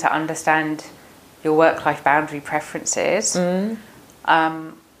help you to understand your work-life boundary preferences.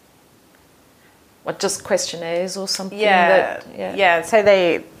 Just questionnaires or something? Yeah. So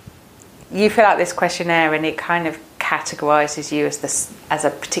you fill out this questionnaire, and it kind of categorises you as a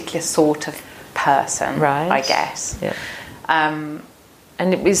particular sort of person, right? I guess. Yeah.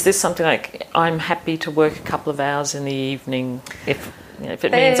 And is this something like, I'm happy to work a couple of hours in the evening if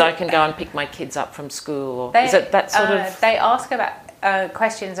it means I can go and pick my kids up from school? Or is it that sort of? They ask about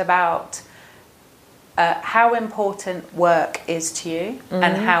questions about how important work is to you,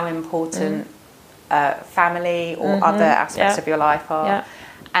 and how important family or other aspects of your life are,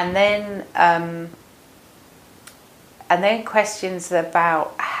 and then questions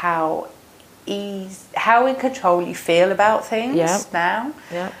about how in control you feel about things now,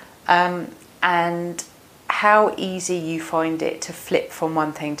 and how easy you find it to flip from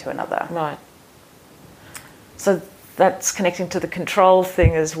one thing to another. Right. So that's connecting to the control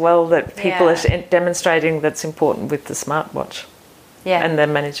thing as well, that people are demonstrating that's important with the smartwatch and the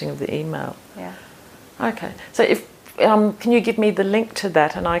managing of the email. Yeah. Okay. So if can you give me the link to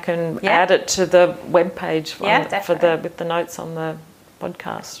that, and I can add it to the webpage with the notes on the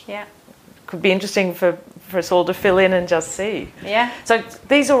podcast? Yeah. Could be interesting for us all to fill in and just see. Yeah. So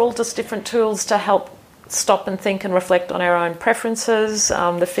these are all just different tools to help stop and think and reflect on our own preferences,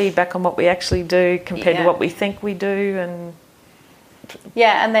 the feedback on what we actually do compared to what we think we do, and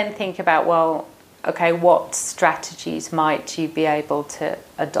and then think about, well, okay, what strategies might you be able to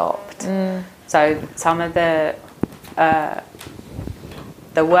adopt? So some of the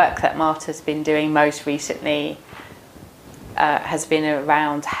work that Marta's been doing most recently has been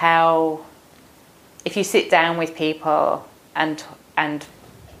around how, if you sit down with people and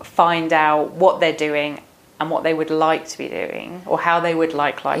find out what they're doing and what they would like to be doing, or how they would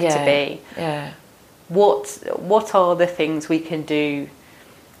like to be, what are the things we can do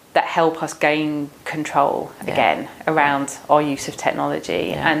that help us gain control again around our use of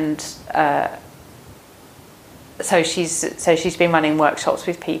technology. And so she's been running workshops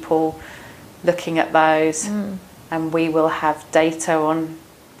with people looking at those, and we will have data on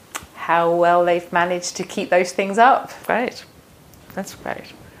how well they've managed to keep those things up. Great. That's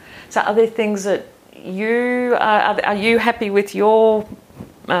great. So are there things that you are you happy with your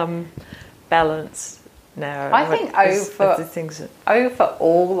balance now? I think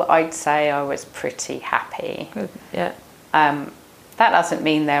overall, I'd say I was pretty happy. Good. Yeah. That doesn't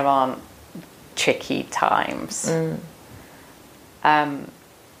mean there aren't tricky times.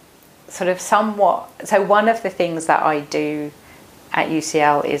 Sort of somewhat. So one of the things that I do at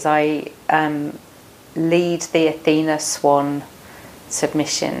UCL is I lead the Athena Swan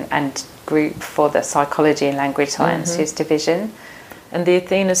submission and group for the Psychology and Language Sciences division. And the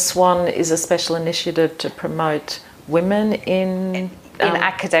Athena Swan is a special initiative to promote women in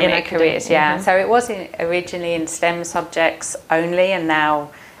academic careers. So it was originally in STEM subjects only, and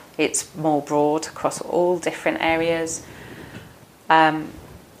now it's more broad across all different areas. And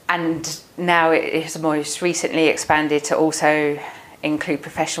now it has most recently expanded to also include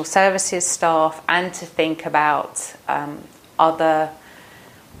professional services staff, and to think about other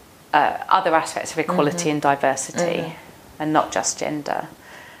aspects of equality and diversity, and not just gender.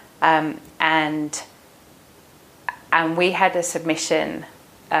 And we had a submission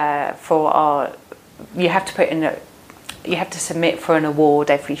for our. You have to submit for an award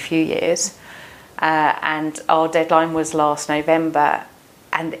every few years, and our deadline was last November,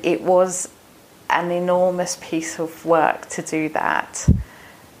 and it was an enormous piece of work to do that,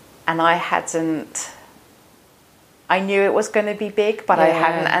 and I knew it was going to be big, but I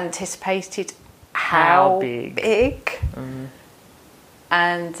hadn't anticipated how big.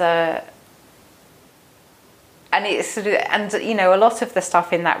 And it's sort of, and you know, a lot of the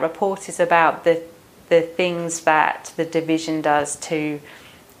stuff in that report is about the things that the division does to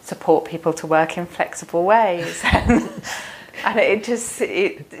support people to work in flexible ways. And it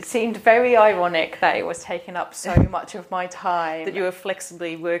seemed very ironic that it was taking up so much of my time. That you were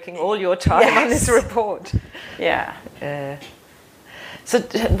flexibly working all your time on this report. Yeah. So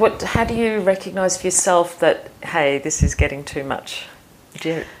how do you recognise for yourself that, hey, this is getting too much?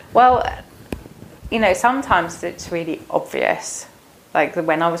 Well, you know, sometimes it's really obvious. Like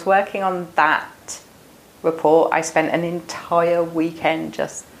when I was working on that report, I spent an entire weekend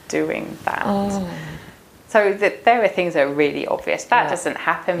just doing that. So there are things that are really obvious. That doesn't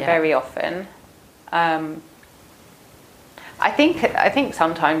happen very often. I think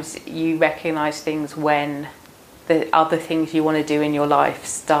sometimes you recognise things when the other things you want to do in your life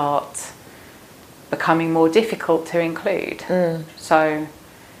start becoming more difficult to include. So,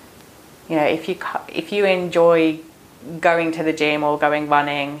 you know, if you enjoy going to the gym or going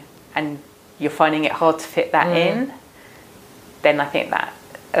running and you're finding it hard to fit that in, then I think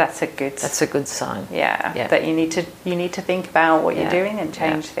that's a good sign. Yeah. That you need to think about what you're doing and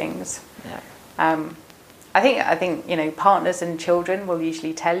change things. I think you know, partners and children will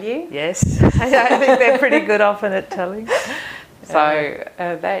usually tell you. Yes, I think they're pretty good often at telling. So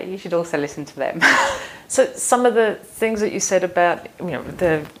you should also listen to them. So some of the things that you said about, you know,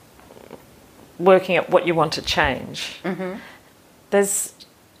 the working at what you want to change. There's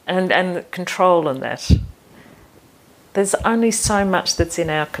and the control in that. There's only so much that's in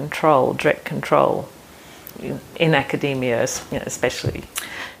our control, direct control, in academia, you know, especially.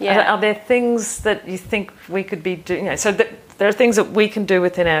 Are there things that you think we could be doing? You know, so there are things that we can do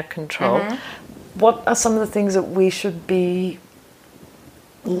within our control. What are some of the things that we should be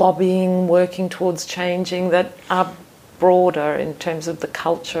lobbying, working towards changing that are broader in terms of the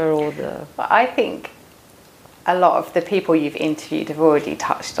culture or the... Well, I think a lot of the people you've interviewed have already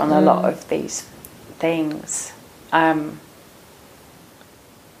touched on a lot of these things. I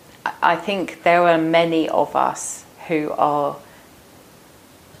think there are many of us who are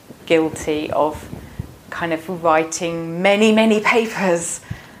guilty of kind of writing many papers,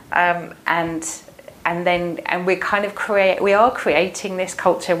 and we are creating this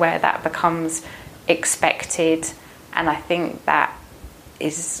culture where that becomes expected, and I think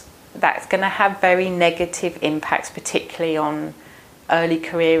that's going to have very negative impacts, particularly on early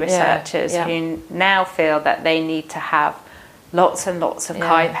career researchers who now feel that they need to have lots and lots of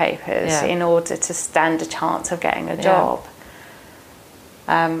CHI papers in order to stand a chance of getting a job.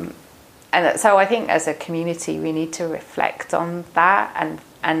 And so I think as a community we need to reflect on that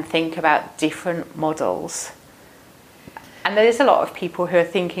and think about different models. And there's a lot of people who are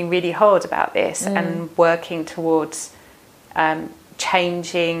thinking really hard about this and working towards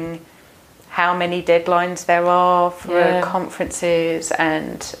changing how many deadlines there are for conferences,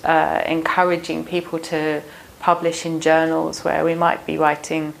 and encouraging people to publish in journals where we might be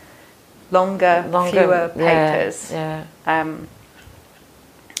writing longer fewer papers.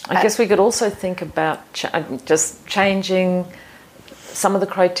 I guess we could also think about just changing some of the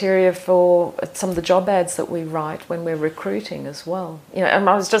criteria for some of the job ads that we write when we're recruiting as well. And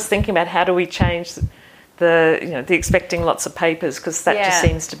I was just thinking about how do we change the expecting lots of papers, because that just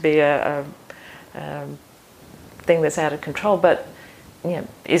seems to be a thing that's out of control. But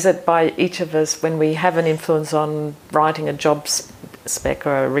is it by each of us, when we have an influence on writing a job spec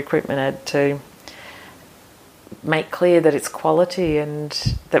or a recruitment ad, to make clear that it's quality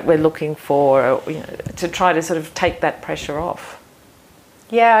and that we're looking for, to try to sort of take that pressure off?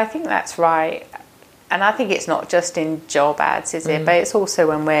 Yeah, I think that's right. And I think it's not just in job ads, is it? But it's also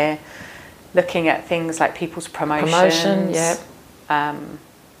when we're looking at things like people's promotions. And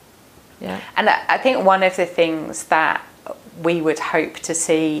I think one of the things that we would hope to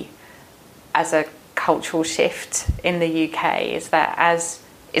see as a cultural shift in the UK is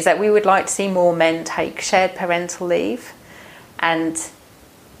that we would like to see more men take shared parental leave. And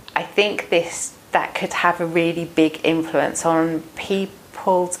I think that could have a really big influence on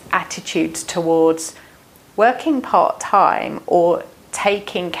people's attitudes towards working part-time or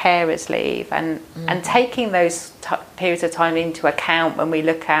taking carers leave, and taking those periods of time into account when we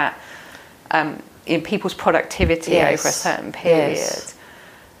look at in people's productivity over a certain period.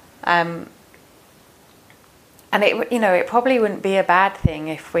 And it probably wouldn't be a bad thing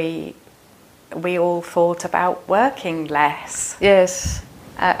if we all thought about working less.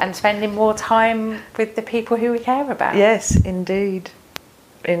 And spending more time with the people who we care about. Yes, indeed.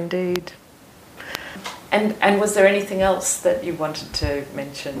 And was there anything else that you wanted to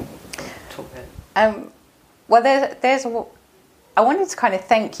mention? Talk about? Well, I wanted to kind of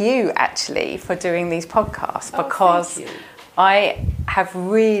thank you actually for doing these podcasts, because I have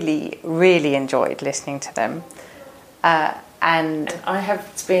really, really enjoyed listening to them. And I have,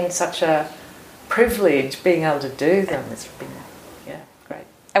 it's been such a privilege being able to do them. It's been, great.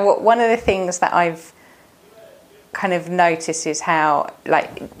 And one of the things that I've kind of noticed is how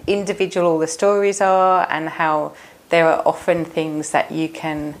individual all the stories are, and how there are often things that you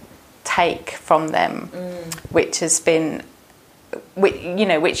can take from them, which has been,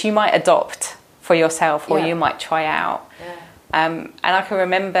 which you might adopt for yourself, or you might try out. And I can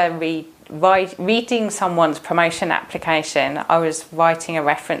remember reading someone's promotion application. I was writing a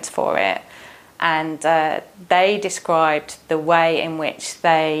reference for it, and they described the way in which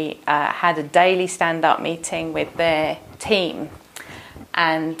they had a daily stand-up meeting with their team,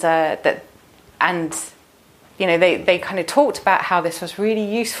 and they kind of talked about how this was really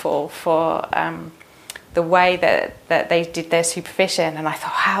useful for the way that they did their supervision. And I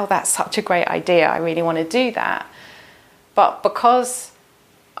thought, wow, that's such a great idea. I really want to do that. But because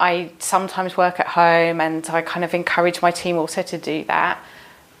I sometimes work at home, and I kind of encourage my team also to do that,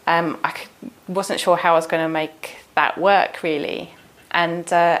 I wasn't sure how I was going to make that work really. And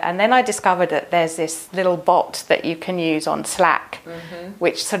then I discovered that there's this little bot that you can use on Slack,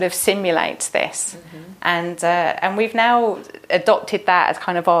 which sort of simulates this. And we've now adopted that as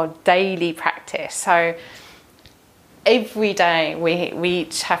kind of our daily practice. So every day we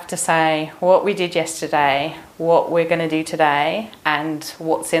each have to say what we did yesterday, what we're going to do today, and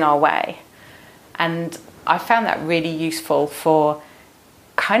what's in our way. And I found that really useful for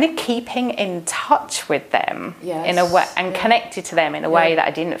kind of keeping in touch with them in a way, and connected to them in a way that I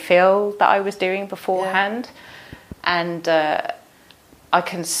didn't feel that I was doing beforehand. And I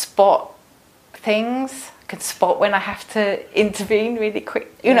can spot things. I can spot when I have to intervene really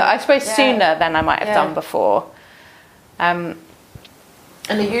quick. I suppose sooner than I might have done before. And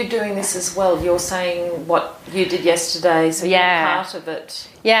are you doing this as well? You're saying what you did yesterday, so you're part of it.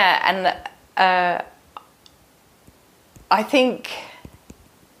 Yeah, and I think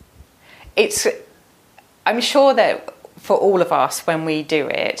I'm sure that for all of us, when we do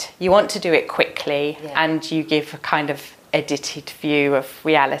it, you want to do it quickly, and you give a kind of edited view of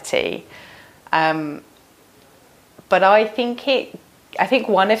reality. But I think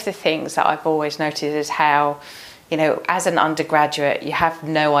one of the things that I've always noticed is how, as an undergraduate, you have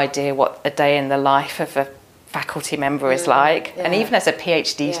no idea what a day in the life of a faculty member is like. And even as a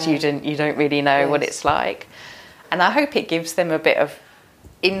PhD student, you don't really know what it's like. And I hope it gives them a bit of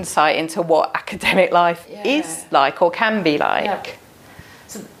insight into what academic life is like or can be like. Yeah.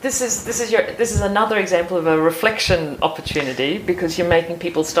 So this is another example of a reflection opportunity, because you're making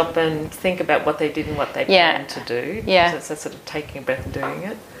people stop and think about what they did and what they plan to do. Yeah. So it's sort of taking a breath and doing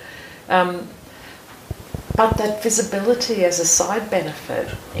it. But that visibility as a side benefit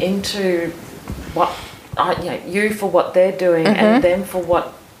into what you for what they're doing and them for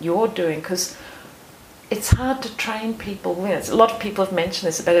what you're doing, because it's hard to train people. A lot of people have mentioned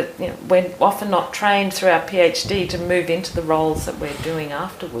this about it. We're often not trained through our PhD to move into the roles that we're doing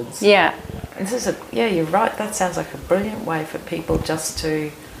afterwards. Yeah. And this is you're right. That sounds like a brilliant way for people just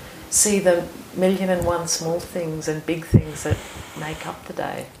to see the 1,000,001 small things and big things that make up the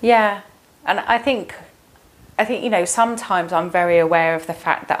day. Yeah, and I think sometimes I'm very aware of the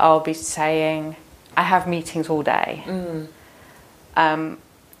fact that I'll be saying I have meetings all day.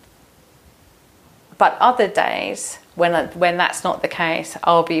 But other days, when that's not the case,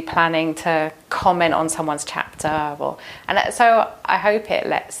 I'll be planning to comment on someone's chapter, so I hope it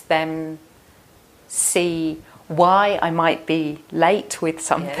lets them see why I might be late with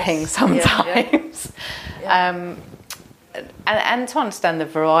something sometimes, and to understand the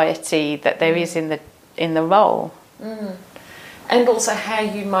variety that there is in the role. And also how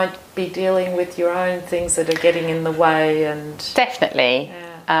you might be dealing with your own things that are getting in the way. And definitely.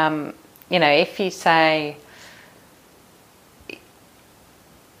 If you say,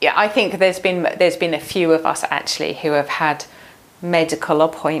 I think there's been a few of us actually who have had medical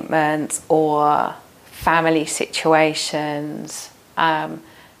appointments or family situations, and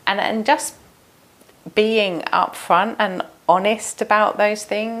just being upfront and honest about those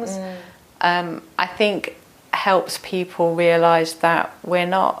things, I think helps people realise that we're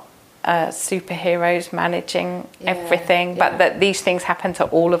not superheroes managing everything, but that these things happen to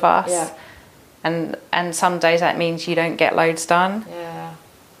all of us, and some days that means you don't get loads done.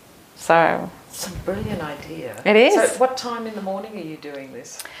 So it's a brilliant idea. It is. So what time in the morning are you doing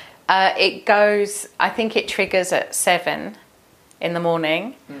this? It goes, I think it triggers at 7 in the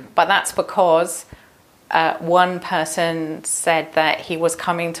morning, but that's because one person said that he was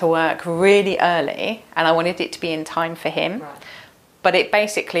coming to work really early and I wanted it to be in time for him. Right. But it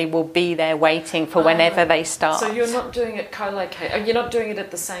basically will be there waiting for whenever they start. So you're not doing it co-located? You're not doing it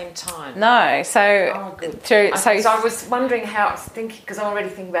at the same time? No. So I was wondering because I already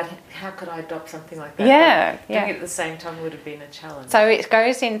think about how could I adopt something like that. Doing it at the same time would have been a challenge. So it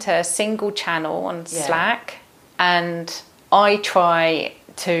goes into a single channel on Slack, and I try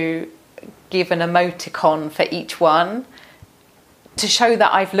to give an emoticon for each one to show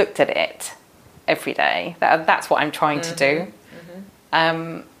that I've looked at it every day. That's what I'm trying to do.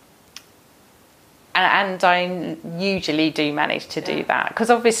 And I usually do manage to do that, because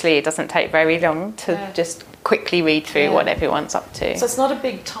obviously it doesn't take very long to just quickly read through what everyone's up to. So it's not a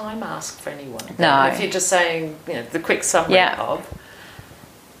big time ask for anyone. No. If you're just saying the quick summary of.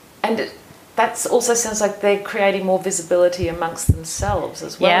 And that also sounds like they're creating more visibility amongst themselves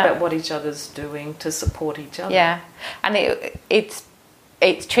as well about what each other's doing to support each other. Yeah, and it's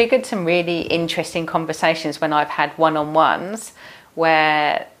triggered some really interesting conversations when I've had one-on-ones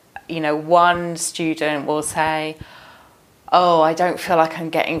where, one student will say, oh, I don't feel like I'm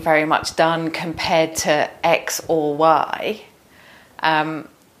getting very much done compared to X or Y. And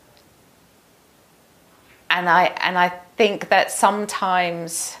I think that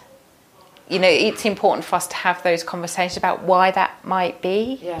sometimes, it's important for us to have those conversations about why that might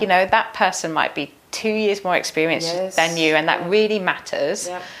be. Yeah. That person might be 2 years more experienced than you, and that really matters.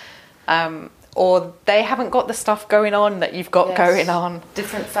 Yeah. Or they haven't got the stuff going on that you've got going on.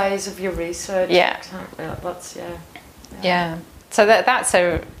 Different phase of your research. Yeah.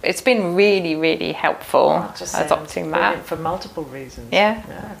 So it's been really, really helpful adopting that. For multiple reasons. Yeah.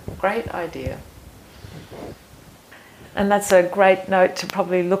 Great idea. And that's a great note to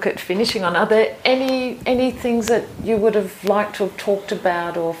probably look at finishing on. Are there any things that you would have liked to have talked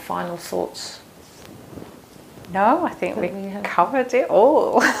about, or final thoughts? No, I think we covered it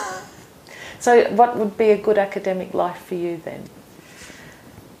all. So what would be a good academic life for you then?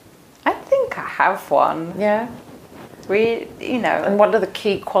 I think I have one. Yeah? And what are the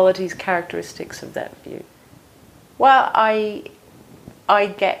key qualities, characteristics of that view? Well, I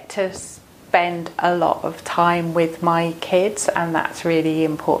get to spend a lot of time with my kids, and that's really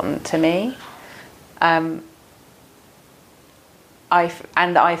important to me. I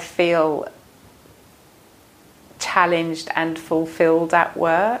feel challenged and fulfilled at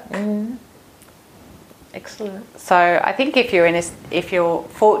work. Excellent. So I think if you're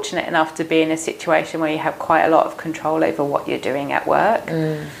fortunate enough to be in a situation where you have quite a lot of control over what you're doing at work,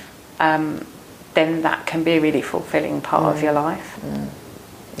 then that can be a really fulfilling part of your life.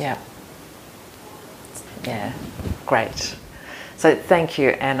 Yeah. Yeah. Great. So thank you,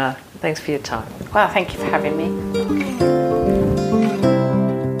 Anna. Thanks for your time. Well, thank you for having me.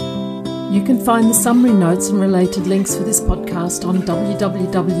 You can find the summary notes and related links for this podcast on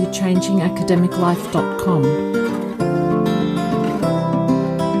www.changingacademiclife.com.